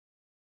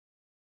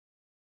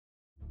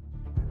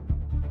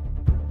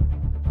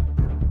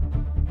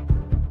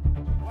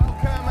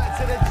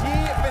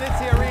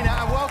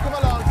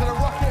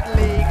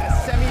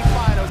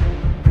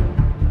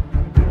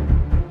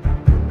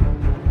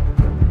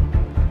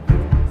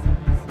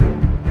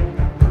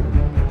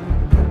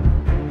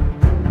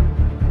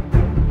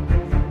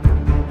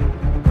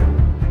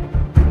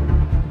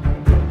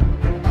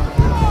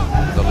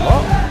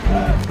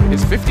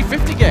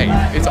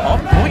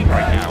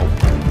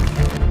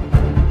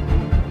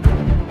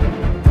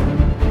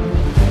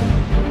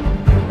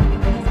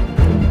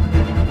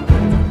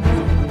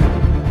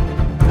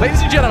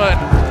and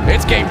gentlemen,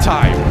 it's game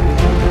time.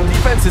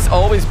 Defense has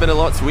always been a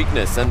lot's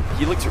weakness, and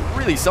he looked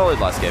really solid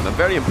last game. I'm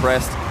very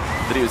impressed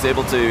that he was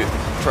able to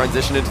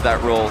transition into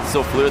that role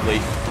so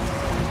fluidly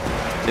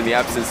in the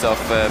absence of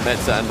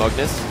Metza and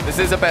Magnus. This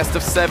is a best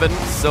of 7,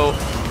 so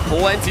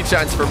plenty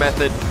chance for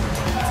Method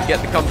to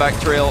get the comeback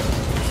trail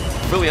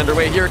fully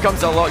underway. Here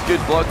comes a lot.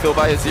 Good block though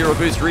by a zero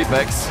boost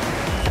Repex.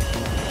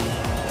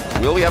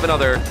 Will we have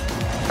another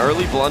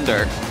early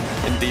blunder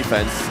in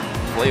defense?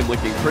 Flame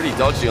looking pretty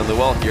dodgy on the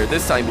wall here.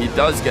 This time he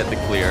does get the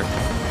clear,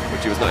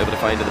 which he was not able to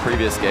find in the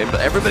previous game,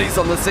 but everybody's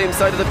on the same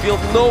side of the field.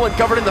 No one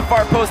covered in the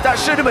far post. That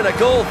should have been a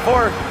goal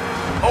for,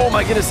 oh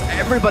my goodness,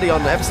 everybody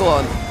on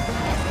Epsilon.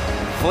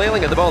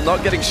 Flailing at the ball,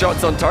 not getting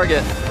shots on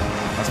target.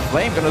 That's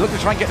Flame going to look to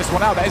try and get this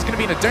one out. That is going to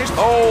be in a dangerous...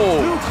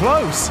 Oh! Too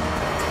close.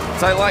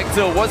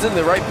 Tylacto was in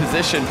the right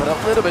position, but a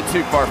little bit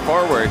too far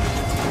forward.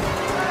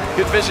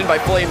 Good vision by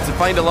Flame to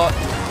find a lot.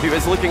 He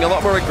was looking a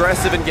lot more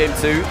aggressive in game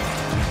 2.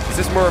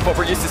 This is more of what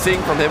we're used to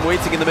seeing from him,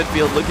 waiting in the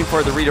midfield, looking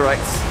for the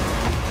redirects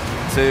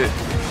to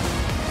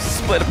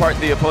split apart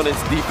the opponent's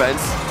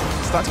defense.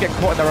 Starting to get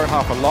caught in their own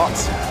half a lot.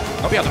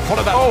 They'll be able to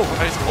follow that. Oh,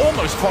 and it's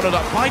almost followed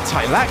up by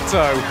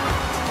Tylacto.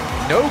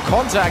 No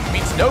contact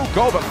means no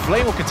goal, but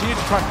Flame will continue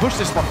to try and push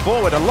this one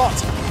forward a lot.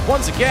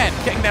 Once again,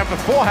 getting there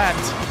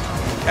beforehand.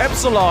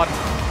 Epsilon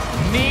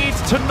need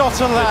to not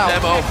allow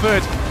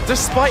Method,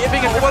 despite it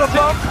being a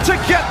bump, to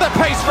get the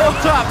pace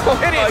ramped up.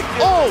 It is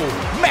all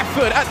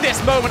Method at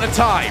this moment in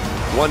time.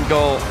 One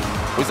goal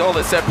was all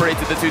that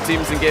separated the two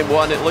teams in game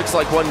 1. It looks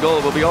like one goal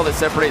will be all that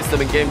separates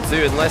them in game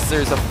 2, unless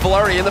there's a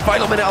flurry in the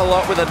final minute. A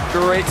lot with a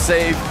great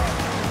save.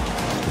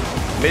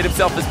 Made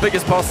himself as big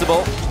as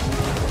possible.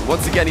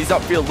 Once again, he's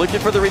upfield looking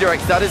for the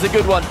redirect. That is a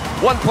good one.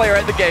 One player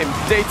at the game.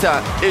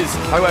 Data is,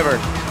 however,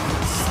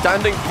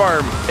 standing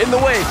firm in the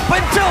way. But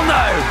until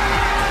now,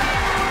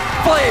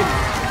 Flame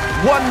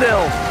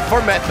 1-0 for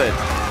Method.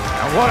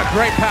 And what a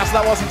great pass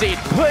that was indeed.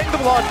 Putting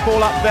the large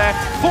ball up there,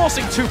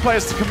 forcing two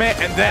players to commit,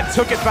 and then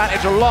took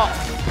advantage a lot.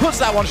 Puts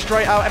that one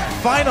straight out, and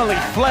finally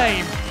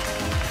Flame,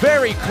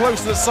 very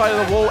close to the side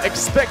of the wall,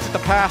 expected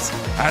the pass,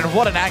 and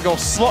what an angle,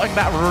 slotting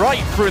that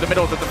right through the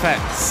middle of the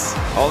defense.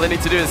 All they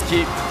need to do is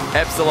keep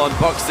Epsilon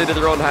boxed into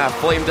their own half.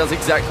 Flame does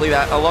exactly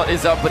that. A lot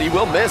is up, but he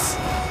will miss.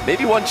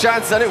 Maybe one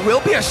chance, and it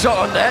will be a shot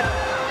on net.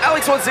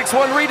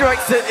 Alex161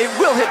 redirects it. It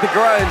will hit the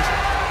ground.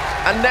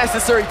 A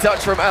necessary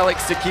touch from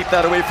Alex to keep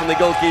that away from the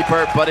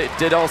goalkeeper, but it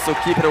did also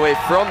keep it away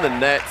from the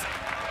net.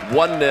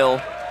 1-0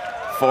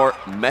 for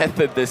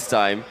Method this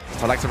time.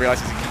 Tylacto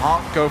realizes he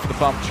can't go for the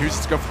bump,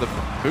 chooses to go for the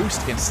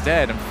boost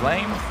instead, and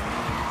Flame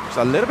is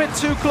a little bit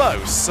too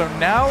close. So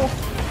now,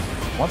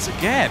 once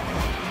again,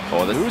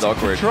 this is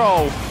awkward.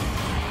 Control.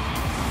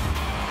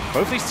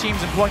 Both these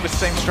teams employing the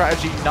same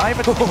strategy,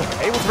 neither able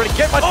to really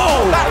get much.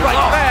 Oh, that right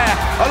there!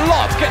 A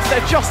lot gets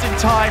there just in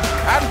time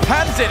and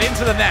pans it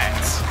into the net.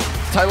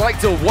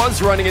 Tylacto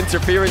was running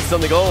interference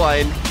on the goal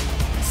line.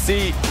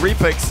 See,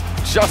 Repex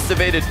just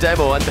evaded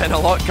Demo, and then a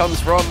lot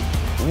comes from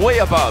way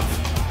above.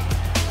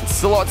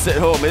 Slots it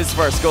home, his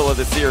first goal of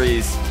the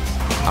series.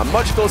 A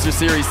much closer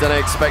series than I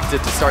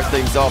expected to start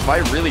things off. I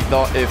really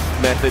thought if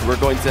Method were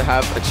going to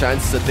have a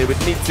chance that they would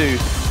need to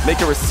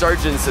make a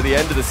resurgence at the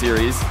end of the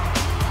series.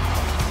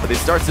 But they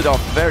started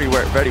off very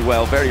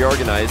well, very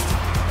organized.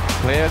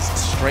 Clears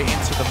straight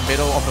into the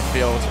middle of the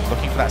field,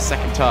 looking for that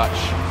second touch.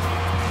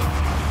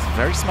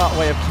 Very smart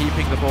way of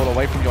keeping the ball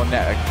away from your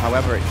net.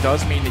 However, it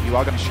does mean that you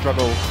are going to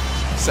struggle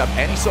to set up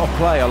any sort of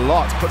play. A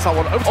lot puts that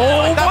one over.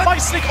 Oh, that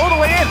might sneak all the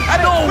way in.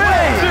 And no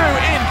way! Do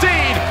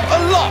indeed. A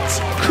lot.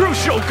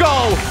 Crucial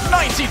goal.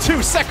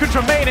 92 seconds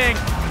remaining.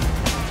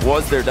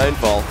 Was their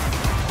downfall.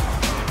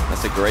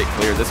 That's a great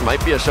clear. This might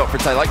be a shot for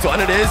Tylacto,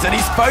 and it is, and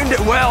he's found it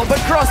well, but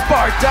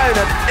crossbar down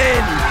and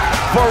in.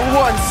 For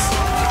once,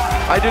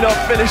 I do not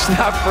finish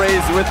that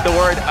phrase with the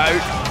word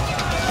out.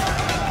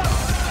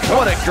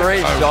 What a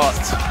great shot.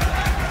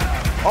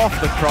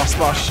 Off the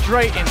crossbar,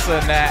 straight into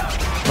the net.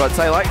 But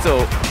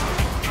Tylacto,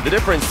 the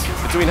difference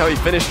between how he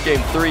finished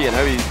game 3 and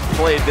how he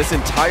played this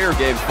entire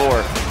game 4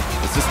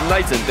 is just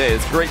night and day.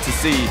 It's great to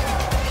see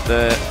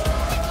the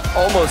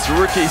almost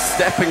rookie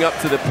stepping up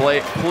to the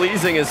plate,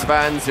 pleasing his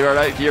fans who are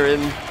out here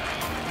in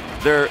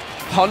their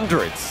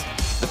hundreds,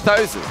 the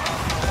thousands.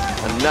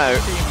 And now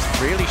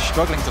team's really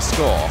struggling to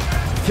score.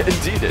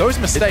 Indeed, those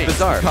mistakes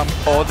come.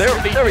 Oh, there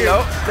we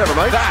go. Never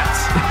mind. That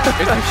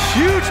is a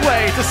huge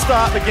way to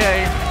start the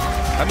game,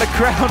 and the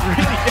crowd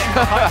really getting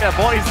behind their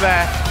boys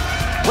there.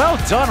 Well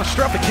done,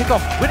 straight off the kickoff,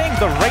 winning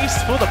the race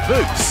for the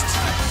boost.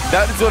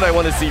 That is what I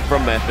want to see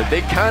from Method.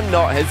 They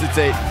cannot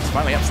hesitate.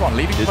 Finally, Epsilon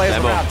leaving players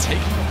around,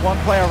 taking one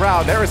player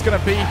around. There is going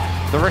to be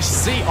the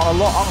receipt on a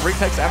lot on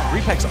Repex and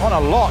Repex on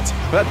a lot.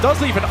 But that does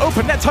leave an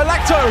open net.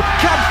 Tylacto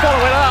can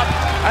follow it up.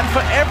 And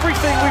for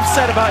everything we've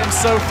said about him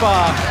so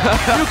far,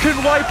 you can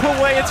wipe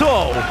away it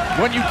all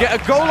when you get a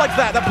goal like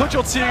that that puts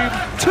your team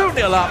 2-0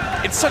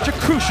 up in such a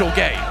crucial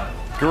game.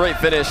 Great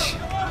finish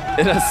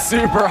in a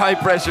super high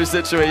pressure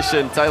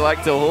situation.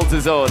 Tylacto holds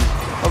his own.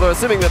 Although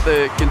assuming that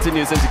the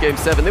continues into game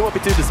 7, they won't be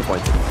too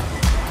disappointed.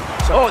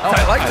 Oh,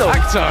 Tylacto.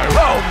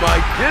 Oh my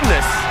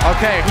goodness.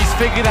 Okay, he's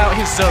figured out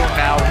his zone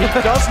now. He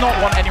does not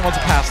want anyone to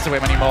pass to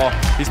him anymore.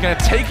 He's going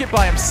to take it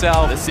by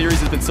himself. This series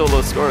has been so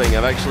low scoring,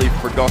 I've actually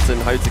forgotten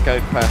how to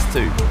count past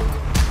 2.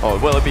 Oh,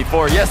 will it be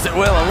 4? Yes, it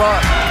will, a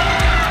lot.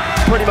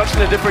 Pretty much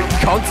in a different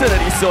continent,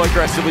 he's so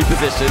aggressively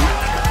positioned.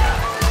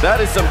 That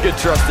is some good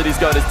trust that he's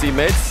got his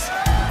teammates.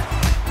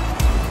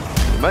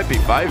 It might be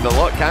 5, the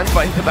lot can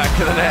find the back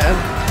of the net.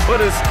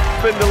 What has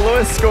been the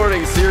lowest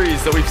scoring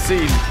series that we've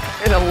seen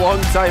in a long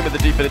time in the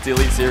Gfinity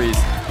Elite Series.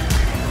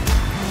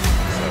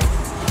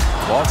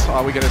 What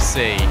are we going to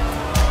see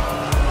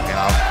in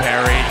our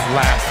very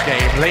last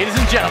game? Ladies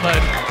and gentlemen,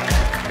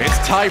 it's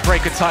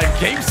tiebreaker time.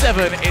 Game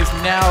 7 is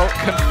now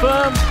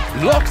confirmed,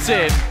 locked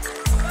in,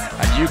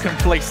 and you can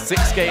play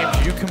 6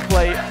 games. You can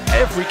play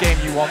every game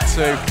you want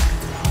to.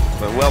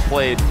 But well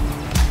played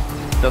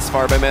thus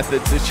far by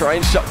Method to try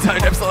and shut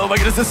down Epsilon. Oh my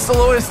goodness, the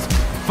slowest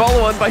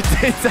follow-on by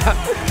Data,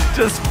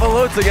 just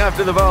floating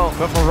after the ball.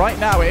 But for right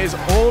now, it is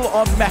all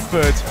on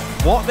Method.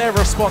 What their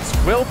response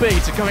will be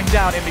to going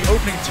down in the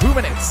opening 2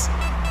 minutes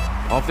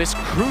of this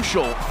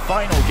crucial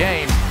final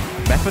game.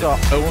 Method are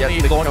only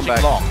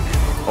launching long.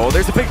 Oh,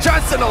 there's a big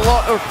chance and a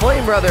lot, or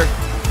Flame rather,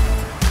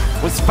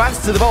 was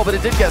fast to the ball, but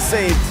it did get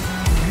saved.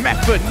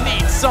 Method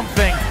needs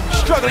something.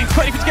 Struggling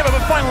 20 feet together,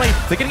 but finally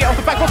they're going to get off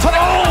the backboard.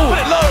 Oh!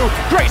 Put it low.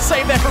 Great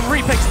save there from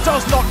Repix.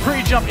 Does not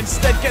pre-jump.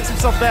 Instead gets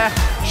himself there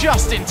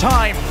just in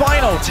time.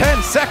 Final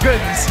 10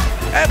 seconds.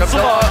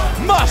 Epsilon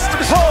must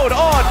hold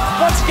on.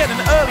 Once again,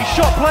 an early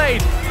shot played.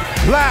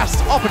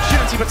 Last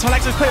opportunity, but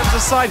Tylacto's played to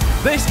the side.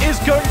 This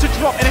is going to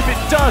drop, and if it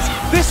does,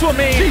 this will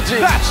mean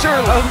that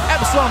surely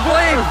Epsilon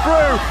will go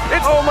through.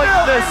 It's oh my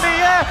goodness in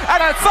the air,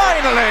 and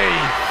finally,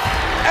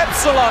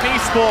 Epsilon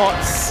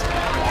Esports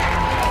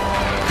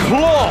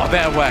claw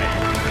their way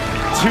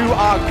to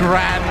our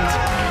grand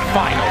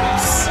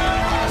finals.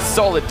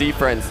 Solid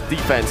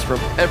defense from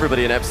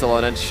everybody in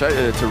Epsilon, and shout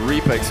out to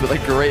Repix with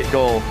a great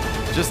goal.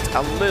 Just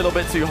a little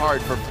bit too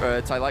hard for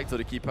Tylacto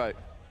to keep out.